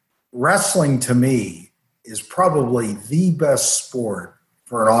wrestling to me is probably the best sport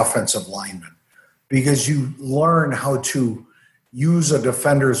for an offensive lineman because you learn how to use a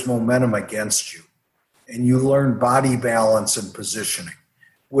defender's momentum against you. And you learn body balance and positioning,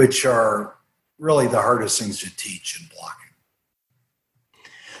 which are really the hardest things to teach in blocking.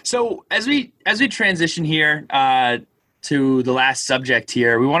 So as we transition here to the last subject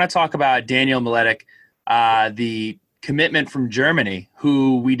here, we want to talk about Danijel Miletic, the commitment from Germany,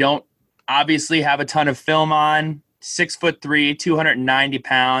 who we don't obviously have a ton of film on. 6'3", 290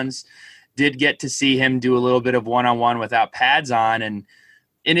 pounds. Did get to see him do a little bit of one-on-one without pads on, and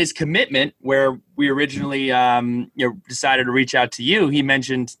in his commitment, where we originally decided to reach out to you, he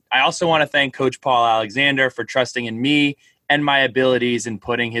mentioned, I also want to thank Coach Paul Alexander for trusting in me and my abilities and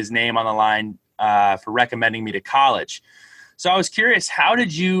putting his name on the line for recommending me to college. So I was curious, how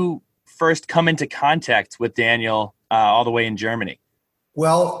did you first come into contact with Danijel all the way in Germany?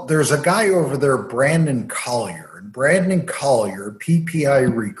 Well, there's a guy over there, Brandon Collier. And Brandon Collier,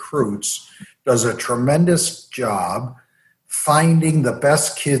 PPI Recruits, does a tremendous job finding the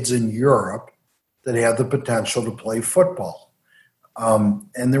best kids in Europe that have the potential to play football. And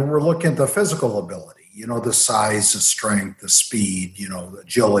then we're looking at the physical ability, the size, the strength, the speed, the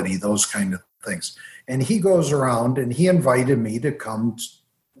agility, those kind of things. And he goes around and he invited me to come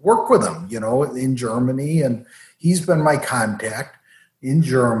work with him, in Germany. And he's been my contact in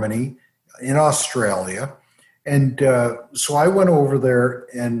Germany, in Australia. And so I went over there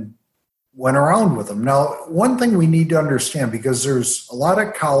and went around with them. Now, one thing we need to understand, because there's a lot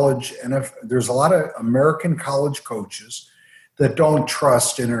of college and there's a lot of American college coaches that don't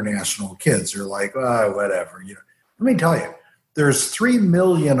trust international kids. They're like, whatever. Let me tell you, there's 3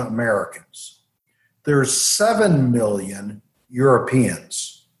 million Americans. There's 7 million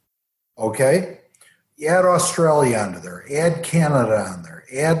Europeans. Okay? You add Australia onto there, add Canada on there,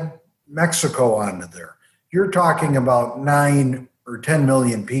 add Mexico onto there. You're talking about 9 or 10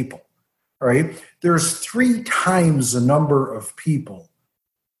 million people. All right, there's 3 times the number of people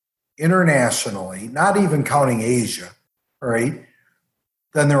internationally, not even counting Asia, all right,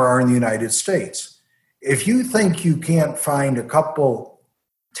 than there are in the United States. If you think you can't find a couple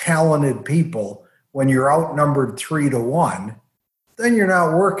talented people when you're outnumbered 3-1, then you're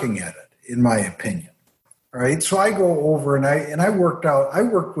not working at it, in my opinion. All right, so I go over and I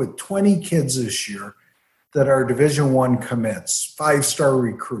worked with 20 kids this year that are Division I commits, 5-star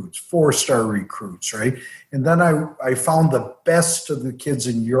recruits, 4-star recruits, right? And then I found the best of the kids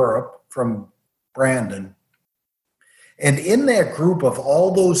in Europe from Brandon. And in that group of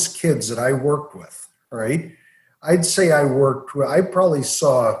all those kids that I worked with, right, I'd say I probably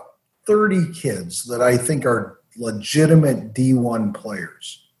saw 30 kids that I think are legitimate D1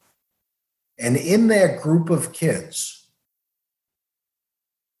 players. And in that group of kids,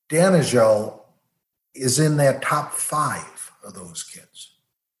 Danijel is in that top 5 of those kids.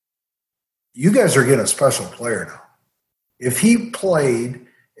 You guys are getting a special player now. If he played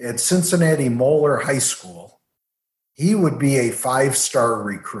at Cincinnati Moeller High School, he would be a 5-star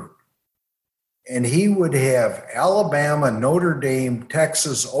recruit. And he would have Alabama, Notre Dame,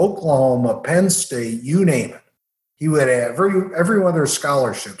 Texas, Oklahoma, Penn State, you name it. He would have every one of their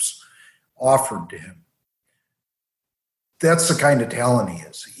scholarships offered to him. That's the kind of talent he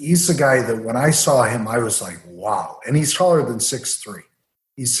is. He's the guy that when I saw him, I was like, wow. And he's taller than 6'3".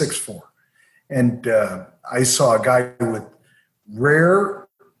 He's 6'4". And I saw a guy with rare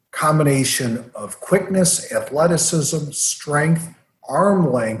combination of quickness, athleticism, strength,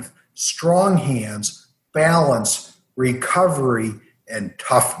 arm length, strong hands, balance, recovery, and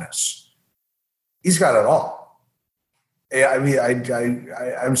toughness. He's got it all. I mean,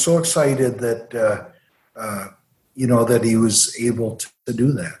 I'm so excited that that he was able to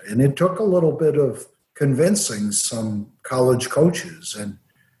do that, and it took a little bit of convincing some college coaches, and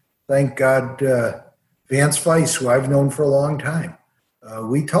thank God, Vance Weiss, who I've known for a long time,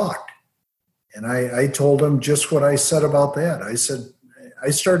 we talked, and I told him just what I said about that. I said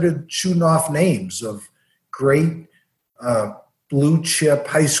I started shooting off names of great blue chip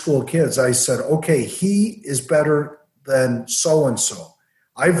high school kids. I said, okay, he is better than so-and-so.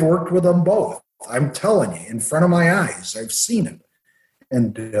 I've worked with them both. I'm telling you, in front of my eyes, I've seen it.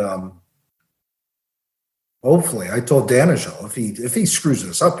 And hopefully, I told Danijel, if he screws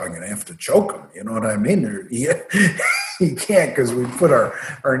this up, I'm going to have to choke him. You know what I mean? He can't because we put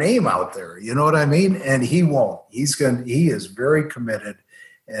our name out there. You know what I mean? And he won't. He is very committed,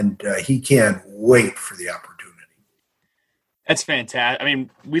 and he can't wait for the opportunity. That's fantastic. I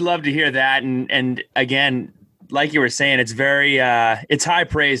mean, we love to hear that. And again, like you were saying, it's very it's high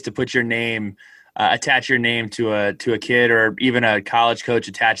praise to put your name, attach your name to a kid, or even a college coach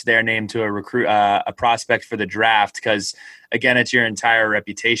attach their name to a recruit, a prospect for the draft, because again, it's your entire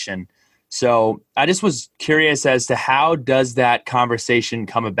reputation. So I just was curious as to how does that conversation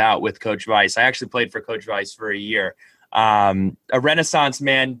come about with Coach Weiss? I actually played for Coach Weiss for a year. A Renaissance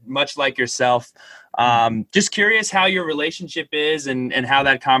man, much like yourself. Just curious how your relationship is and how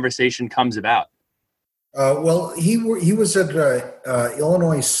that conversation comes about. Well, he was at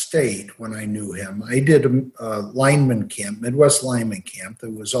Illinois State when I knew him. I did a lineman camp, Midwest lineman camp,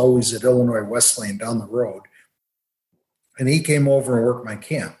 that was always at Illinois Wesleyan down the road. And he came over and worked my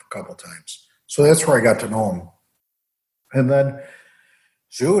camp a couple times. So that's where I got to know him. And then,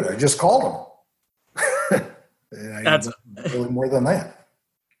 I just called him. That's really more than that.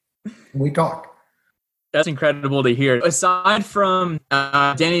 We talked. That's incredible to hear. Aside from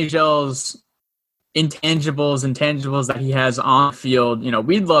Danijel's intangibles that he has on the field,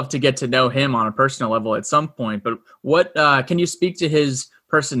 we'd love to get to know him on a personal level at some point. But what can you speak to his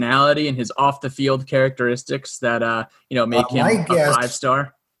personality and his off the field characteristics that make him a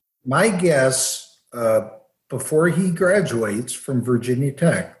 5-star? My guess, before he graduates from Virginia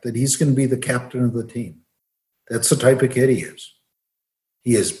Tech, that he's going to be the captain of the team. That's the type of kid he is.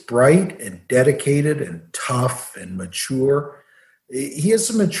 He is bright and dedicated and tough and mature. He has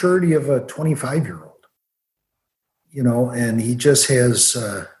the maturity of a 25-year-old, and he just has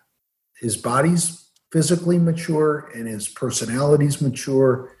his body's physically mature and his personality's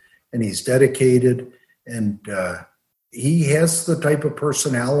mature, and he's dedicated, and he has the type of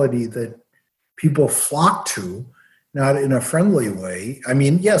personality that people flock to, not in a friendly way. I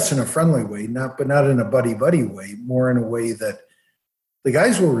mean, yes, in a friendly way, but not in a buddy-buddy way, more in a way that the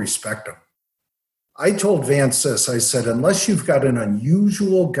guys will respect him. I told Vance this. I said, unless you've got an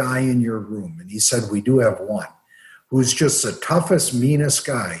unusual guy in your room, and he said, we do have one, who's just the toughest, meanest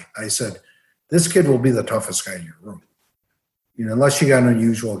guy. I said, this kid will be the toughest guy in your room, unless you got an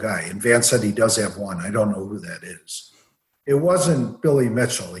unusual guy. And Vance said he does have one. I don't know who that is. It wasn't Billy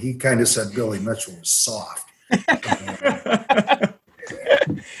Mitchell. He kind of said Billy Mitchell was soft.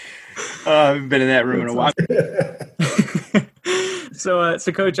 I've been in that room in a while. So,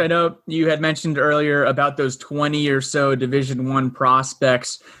 Coach, I know you had mentioned earlier about those 20 or so Division I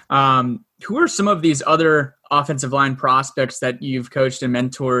prospects. Who are some of these other offensive line prospects that you've coached and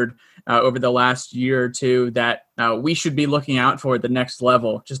mentored over the last year or two that we should be looking out for at the next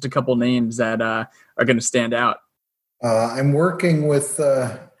level? Just a couple names that are going to stand out. I'm working with,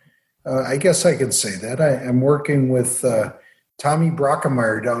 I guess I could say that. I'm working with Tommy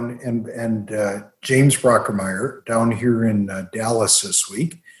Brockemeyer down and James Brockemeyer down here in Dallas this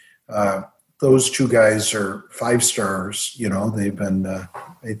week. Those two guys are 5-stars. They've been.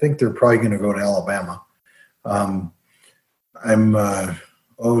 I think they're probably going to go to Alabama. I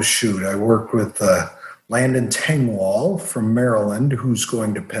work with Landon Tengwall from Maryland, who's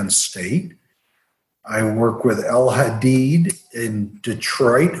going to Penn State. I work with El Hadid in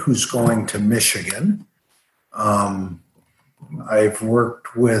Detroit, who's going to Michigan. I've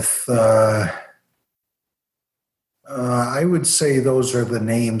worked with, I would say those are the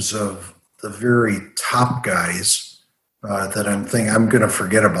names of the very top guys that I'm thinking. I'm going to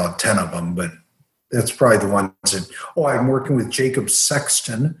forget about 10 of them, but that's probably the ones that, I'm working with Jacob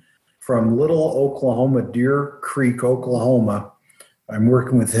Sexton from Little Oklahoma, Deer Creek, Oklahoma. I'm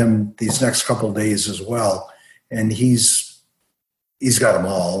working with him these next couple of days as well. And he's got them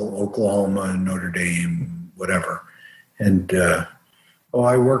all, Oklahoma, Notre Dame, whatever. And Oh,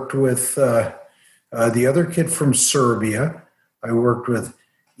 I worked with the other kid from Serbia. I worked with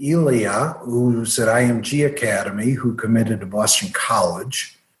Ilya, who's at IMG Academy, who committed to Boston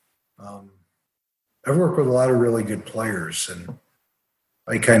College. I've worked with a lot of really good players, and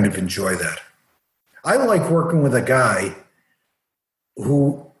I kind of enjoy that. I like working with a guy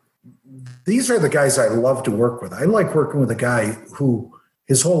who, these are the guys I love to work with. I like working with a guy who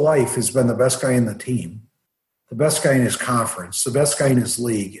his whole life has been the best guy in the team, the best guy in his conference, the best guy in his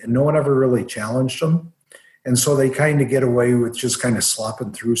league, and no one ever really challenged him. And so they kind of get away with just kind of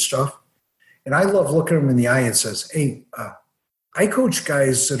slopping through stuff. And I love looking them in the eye and says, hey, I coach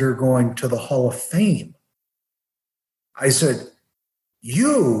guys that are going to the Hall of Fame. I said,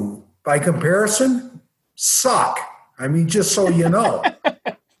 you, by comparison, suck. I mean, just so you know.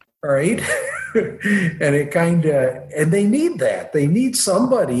 All right. And it kind of, and they need that. They need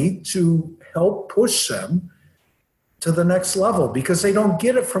somebody to help push them to the next level because they don't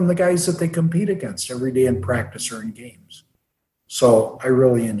get it from the guys that they compete against every day in practice or in games. So I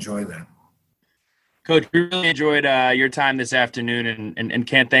really enjoy that. Coach, we really enjoyed your time this afternoon and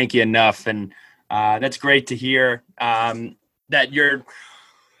can't thank you enough. And that's great to hear that you're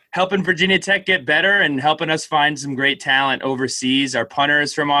helping Virginia Tech get better and helping us find some great talent overseas. Our punter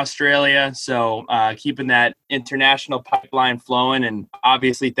is from Australia, so keeping that international pipeline flowing. And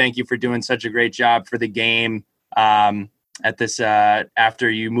obviously, thank you for doing such a great job for the game at this after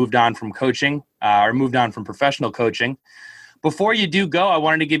you moved on from coaching or moved on from professional coaching. Before you do go, I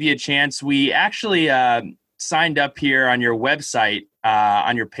wanted to give you a chance. We actually signed up here on your website,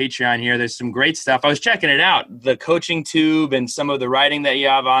 on your Patreon here. There's some great stuff. I was checking it out, the coaching tube and some of the writing that you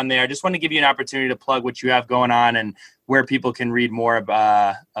have on there. I just want to give you an opportunity to plug what you have going on and where people can read more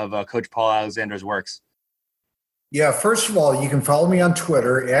of Coach Paul Alexander's works. Yeah, first of all, you can follow me on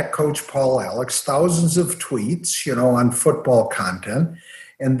Twitter at Coach Paul Alex, thousands of tweets, on football content.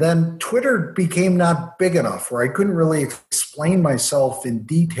 And then Twitter became not big enough where I couldn't really explain myself in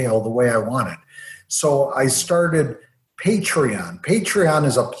detail the way I wanted. So I started Patreon. Patreon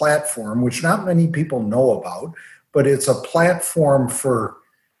is a platform which not many people know about, but it's a platform for,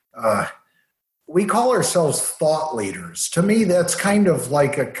 we call ourselves thought leaders. To me, that's kind of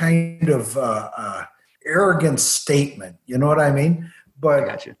like a kind of arrogant statement. You know what I mean?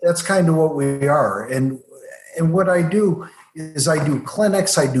 But that's kind of what we are. And what I do is I do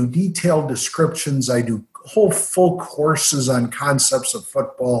clinics, I do detailed descriptions, I do whole full courses on concepts of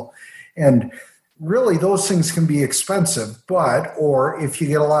football. And really those things can be expensive, or if you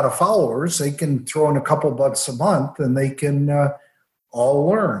get a lot of followers, they can throw in a couple bucks a month and they can all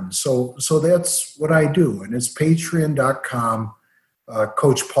learn. So that's what I do. And it's patreon.com,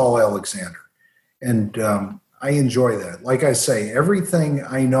 Coach Paul Alexander. And I enjoy that. Like I say, everything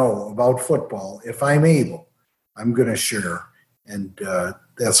I know about football, if I'm able, I'm going to share. And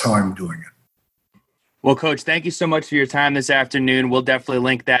that's how I'm doing it. Well, Coach, thank you so much for your time this afternoon. We'll definitely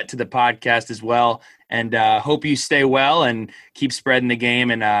link that to the podcast as well. And hope you stay well and keep spreading the game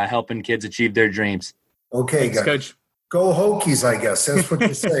and helping kids achieve their dreams. Okay, thanks, guys. Coach. Go Hokies, I guess. That's what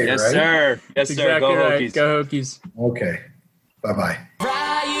you say, Yes, right? sir. Yes, That's sir. exactly Go right. Hokies. Go Hokies. Okay. Bye-bye.